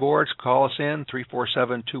the keyboards, call us in,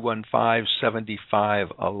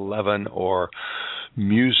 347-215-7511, or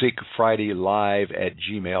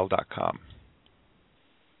musicfridaylive@gmail.com.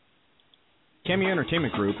 Cameo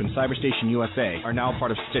Entertainment Group and Cyberstation USA are now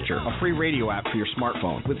part of Stitcher, a free radio app for your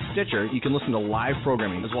smartphone. With Stitcher, you can listen to live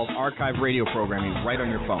programming as well as archive radio programming right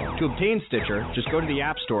on your phone. To obtain Stitcher, just go to the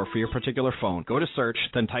App Store for your particular phone. Go to search,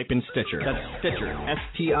 then type in Stitcher. That's Stitcher,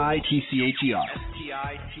 S-T-I-T-C-H-E-R.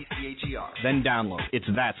 S-T-I-T-C-H-E-R. Then download. It's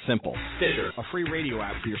that simple. Stitcher, a free radio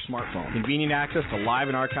app for your smartphone. Convenient access to live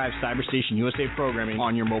and archived Cyberstation USA programming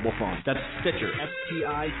on your mobile phone. That's Stitcher,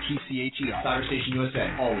 S-T-I-T-C-H-E-R. Cyberstation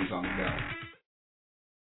USA, always on the go.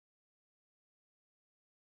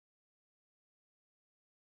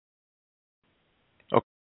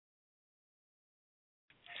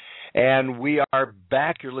 And we are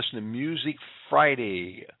back. You're listening to Music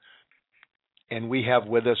Friday. And we have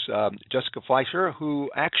with us Jessica Fleischer, who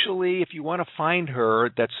actually, if you want to find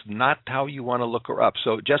her, that's not how you want to look her up.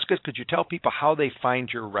 So, Jessica, could you tell people how they find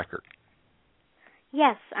your record?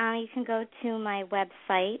 Yes, you can go to my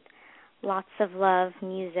website,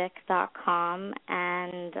 lotsoflovemusic.com,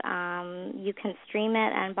 and you can stream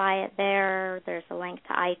it and buy it there. There's a link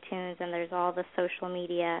to iTunes, and there's all the social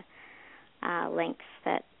media links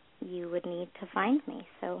that you would need to find me.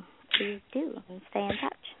 So please do, and stay in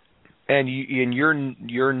touch. And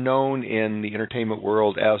you're known in the entertainment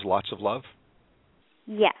world as Lots of Love?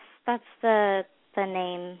 Yes, that's the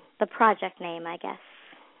name, the project name, I guess.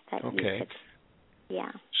 That okay. You could,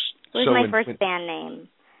 yeah. It was my first band name,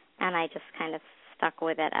 and I just kind of stuck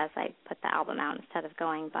with it as I put the album out instead of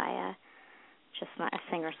going by just a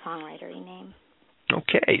singer-songwriter name.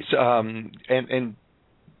 Okay. So, and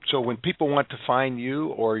so when people want to find you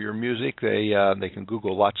or your music, they can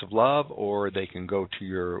Google Lots of Love, or they can go to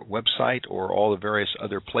your website, or all the various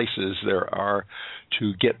other places there are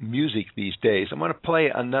to get music these days. I'm going to play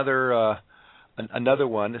another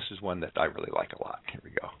one. This is one that I really like a lot. Here we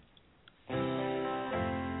go.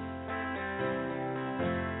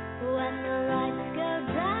 When the lights go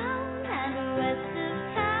down and the rest is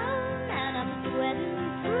town and I'm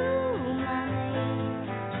sweating through my veins,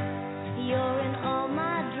 you're in all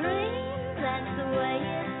my dreams, that's the way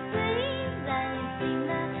it seems, and you've seen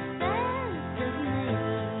the best of me.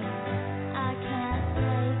 I can't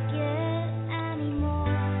take it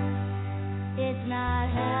anymore, it's not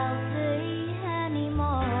healthy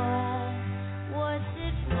anymore. What's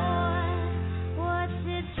it for? What's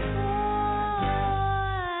it for?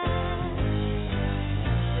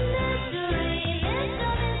 Mystery, it's a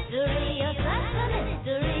mystery, you're such a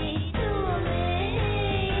mystery to me.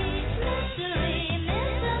 Mystery,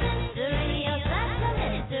 it's a mystery, you're such a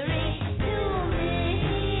mystery to me.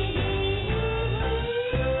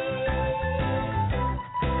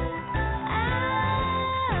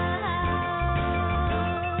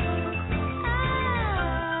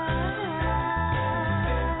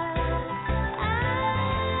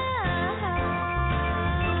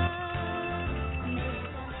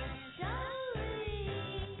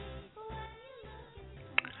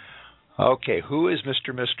 Okay, who is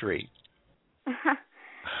Mr. Mystery?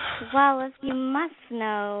 Well, as you must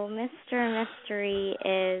know, Mr. Mystery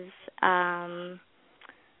is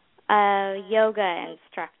a yoga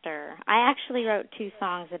instructor. I actually wrote 2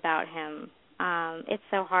 songs about him. It's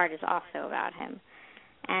So Hard is also about him.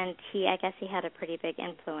 And I guess he had a pretty big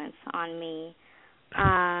influence on me.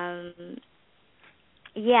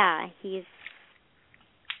 Yeah, he's...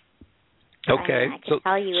 Okay. I could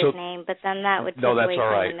tell you his name, but then that would take away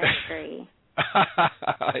from the mystery.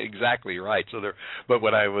 Exactly right. But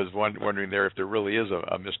what I was wondering there, if there really is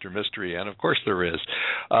a Mr. Mystery, and of course there is.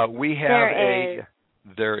 We have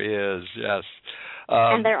There is, yes.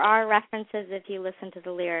 And there are references, if you listen to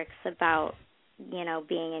the lyrics, about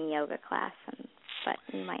being in yoga class, but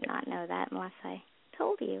you might not know that unless I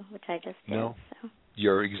told you, which I just did. No. So.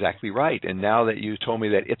 You're exactly right. And now that you told me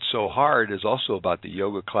that It's So Hard is also about the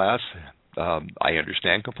yoga class, I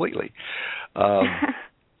understand completely.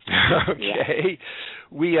 Okay.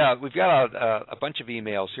 Yeah. We've got a bunch of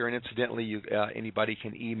emails here, and incidentally, anybody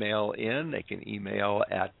can email in. They can email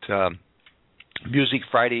at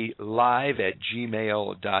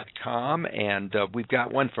musicfridaylive@gmail.com, and we've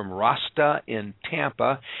got one from Rasta in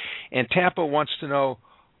Tampa, and Tampa wants to know,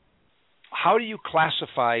 how do you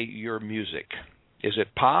classify your music? Is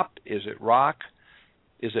it pop? Is it rock?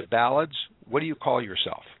 Is it ballads? What do you call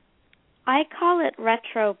yourself? I call it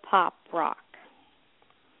retro pop rock.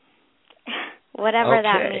 Whatever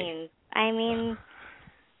that means. I mean,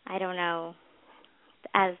 I don't know.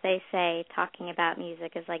 As they say, talking about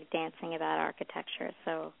music is like dancing about architecture.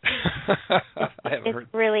 So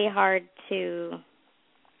it's really hard to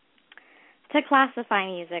classify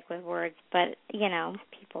music with words, but, you know,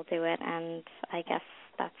 people do it, and I guess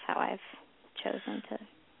that's how I've chosen to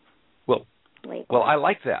label. Well, I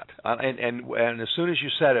like that. And as soon as you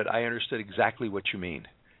said it, I understood exactly what you mean.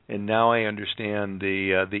 And now I understand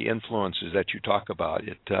the influences that you talk about.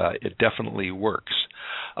 It definitely works.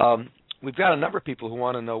 We've got a number of people who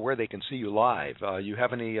want to know where they can see you live. You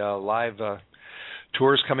have any live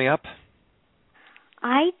tours coming up?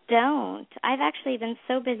 I don't. I've actually been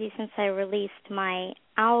so busy since I released my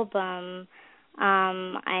album.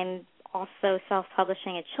 I'm also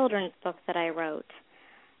self-publishing a children's book that I wrote,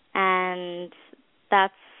 and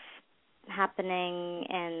that's happening,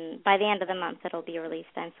 and by the end of the month it'll be released.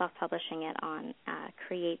 I'm self-publishing it on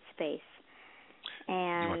Create Space.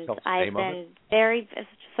 And I've been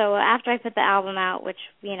so after I put the album out, which,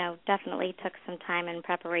 you know, definitely took some time in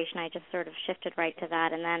preparation, I just sort of shifted right to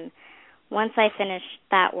that. And then once I finish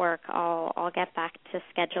that work, I'll get back to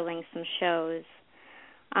scheduling some shows.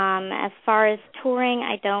 As far as touring,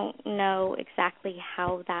 I don't know exactly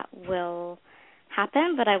how that will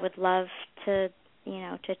happen, but I would love to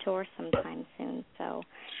tour sometime soon. So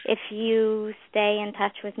if you stay in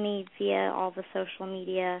touch with me via all the social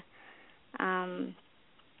media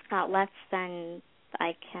outlets, then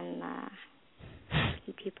I can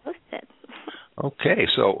keep you posted. Okay,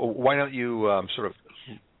 so why don't you sort of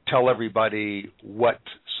tell everybody what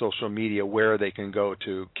social media, where they can go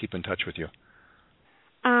to keep in touch with you?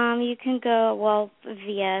 You can go,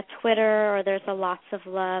 via Twitter, or there's a Lots of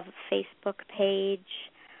Love Facebook page.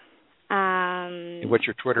 What's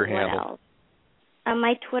your Twitter handle?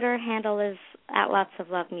 My Twitter handle is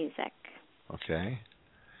 @LotsOfLoveMusic. Okay.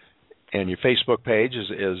 And your Facebook page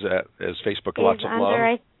is Facebook Lots of Love?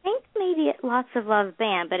 I think maybe Lots of Love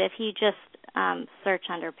Band, but if you just search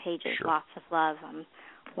under pages, sure. Lots of Love, I'm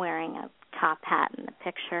wearing a top hat in the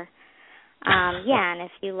picture. And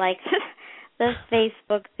if you like the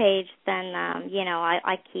Facebook page, then,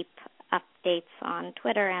 I keep updates on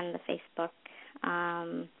Twitter and the Facebook.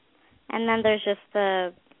 And then there's just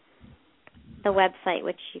the website,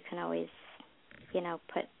 which you can always,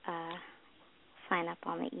 put sign up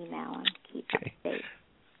on the email and keep updates.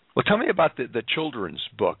 Well, tell me about the children's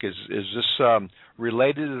book. Is this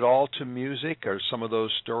related at all to music? Are some of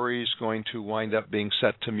those stories going to wind up being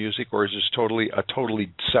set to music, or is this a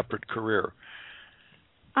totally separate career?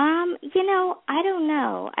 I don't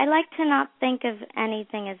know. I like to not think of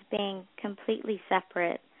anything as being completely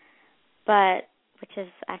separate, which is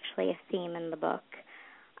actually a theme in the book.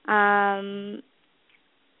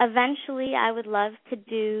 Eventually, I would love to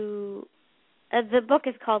do. The book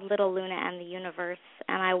is called Little Luna and the Universe,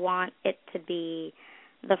 and I want it to be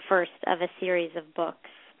the first of a series of books.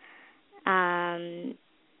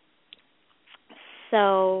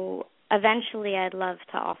 So eventually I'd love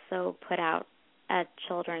to also put out a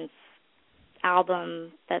children's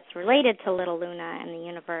album that's related to Little Luna and the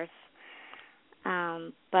Universe.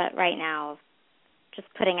 But right now, just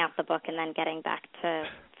putting out the book and then getting back to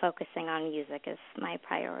focusing on music is my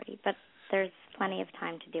priority. But there's plenty of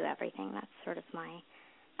time to do everything. That's sort of my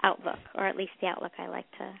outlook, or at least the outlook I like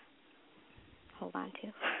to hold on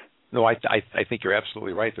to. No, I think you're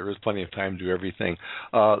absolutely right. There is plenty of time to do everything.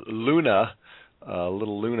 Luna,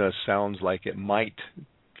 Little Luna, sounds like it might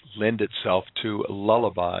lend itself to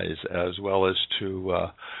lullabies as well as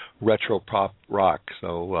to retro pop rock.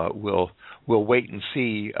 So we'll wait and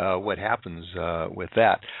see what happens with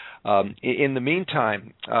that. In the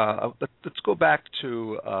meantime, let's go back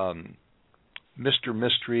to Mr.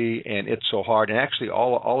 Mystery and It's So Hard, and actually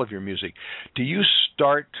all of your music. Do you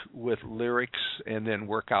start with lyrics and then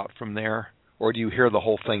work out from there, or do you hear the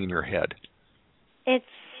whole thing in your head? It's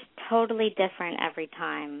totally different every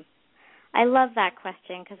time. I love that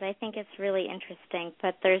question because I think it's really interesting,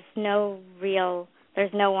 but there's no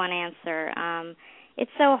one answer.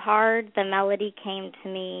 It's So Hard, the melody came to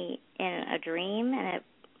me in a dream, and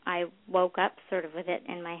I woke up sort of with it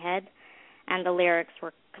in my head, and the lyrics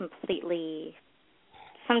were completely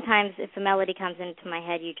sometimes if a melody comes into my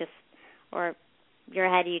head, you just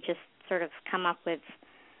sort of come up with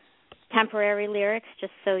temporary lyrics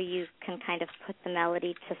just so you can kind of put the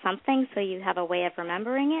melody to something, so you have a way of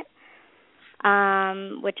remembering it,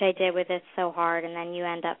 which I did with It's So Hard. And then you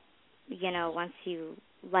end up, once you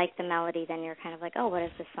like the melody, then you're kind of like, oh, what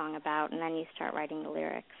is this song about? And then you start writing the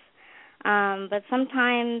lyrics. But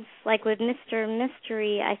sometimes, like with Mr.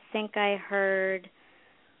 Mystery, I think I heard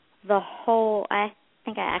I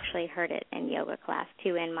actually heard it in yoga class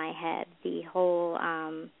too in my head, the whole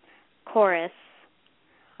chorus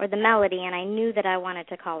or the melody, and I knew that I wanted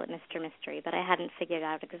to call it Mr. Mystery, but I hadn't figured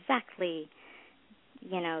out exactly,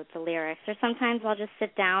 the lyrics. Or sometimes I'll just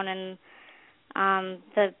sit down and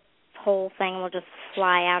the whole thing will just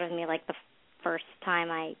fly out of me like the first time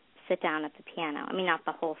I sit down at the piano. I mean, not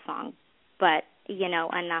the whole song, but,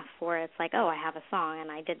 enough where it's like, oh, I have a song,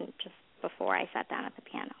 and I didn't just before I sat down at the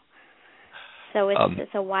piano. So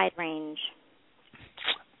it's a wide range.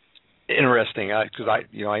 Interesting, because I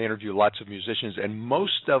interview lots of musicians, and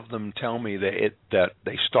most of them tell me that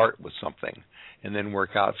they start with something and then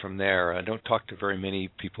work out from there. I don't talk to very many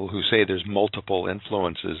people who say there's multiple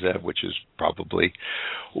influences, which is probably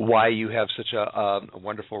why you have such a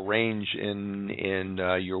wonderful range in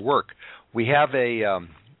your work. We have an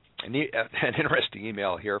interesting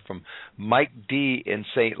email here from Mike D. in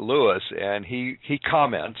St. Louis, and he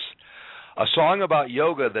comments, a song about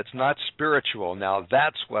yoga that's not spiritual. Now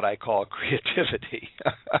that's what I call creativity.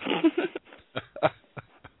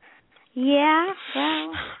 Yeah,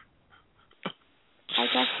 well, I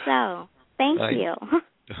guess so. Thank you.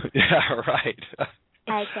 Yeah, right.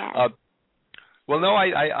 I guess. Well, no,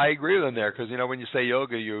 I agree with him there, because, when you say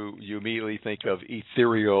yoga, you immediately think of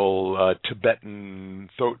ethereal Tibetan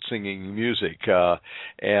throat-singing music,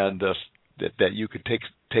 and that you could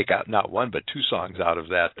take out not one but two songs out of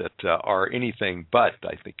that are anything but,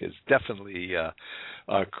 I think, is definitely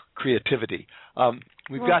creativity. Thank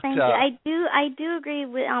you. I do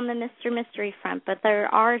agree on the Mr. Mystery front, but there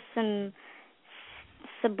are some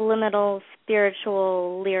subliminal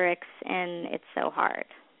spiritual lyrics in It's So Hard.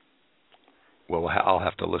 Well, I'll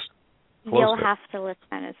have to listen. You'll have to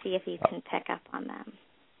listen and see if you can pick up on them.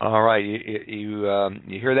 All right, you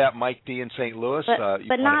hear that, Mike D. in St. Louis?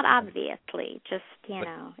 But not obviously. Just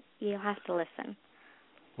you'll have to listen.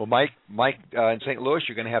 Well, Mike in St. Louis,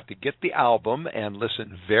 you're going to have to get the album and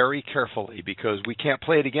listen very carefully, because we can't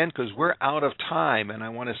play it again because we're out of time. And I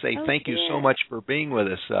want to say thank you so much for being with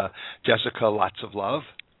us, Jessica. Lots of love.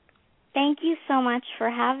 Thank you so much for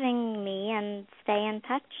having me, and stay in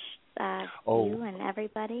touch, you and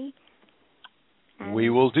everybody. And we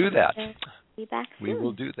will do that. Be back soon. We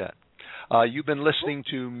will do that. You've been listening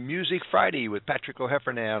to Music Friday with Patrick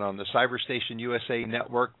O'Heffernan on the Cyberstation USA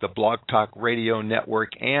Network, the Blog Talk Radio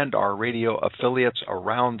Network, and our radio affiliates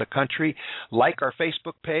around the country. Like our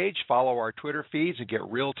Facebook page, follow our Twitter feeds, and get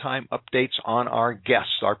real-time updates on our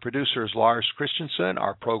guests. Our producer is Lars Christensen.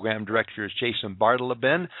 Our program director is Jason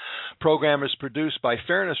Bartleben. Program is produced by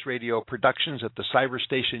Fairness Radio Productions at the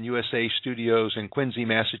Cyberstation USA Studios in Quincy,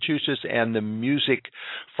 Massachusetts, and the Music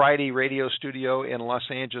Friday Radio Studio in Los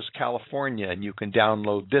Angeles, California. And you can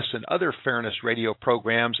download this and other Fairness Radio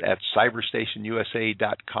programs at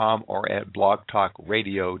cyberstationusa.com or at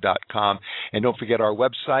blogtalkradio.com. And don't forget our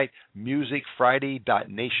website,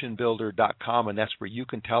 musicfriday.nationbuilder.com, and that's where you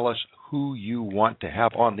can tell us who you want to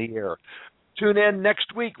have on the air. Tune in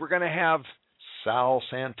next week. We're going to have Sal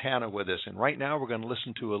Santana with us. And right now we're going to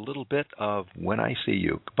listen to a little bit of When I See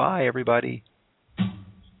You. Goodbye, everybody.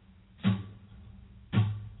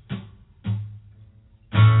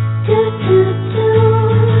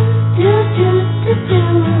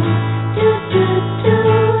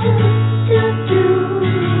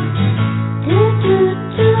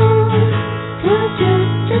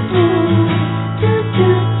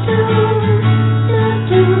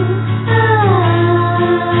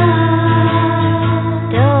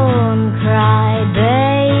 Don't cry,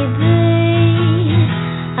 baby.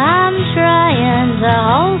 I'm trying to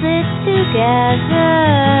hold it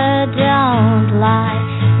together. Don't lie.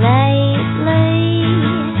 Lately,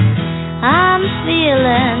 I'm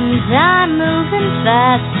feeling time moving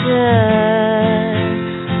faster.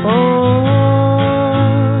 Oh.